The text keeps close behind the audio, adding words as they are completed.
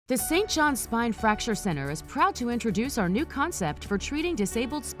The St. John's Spine Fracture Center is proud to introduce our new concept for treating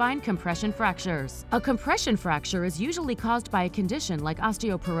disabled spine compression fractures. A compression fracture is usually caused by a condition like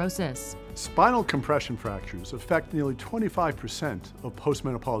osteoporosis. Spinal compression fractures affect nearly 25% of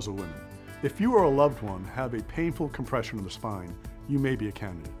postmenopausal women. If you or a loved one have a painful compression of the spine, you may be a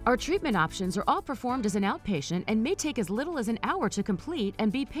candidate. Our treatment options are all performed as an outpatient and may take as little as an hour to complete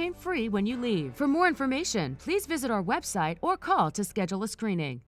and be pain-free when you leave. For more information, please visit our website or call to schedule a screening.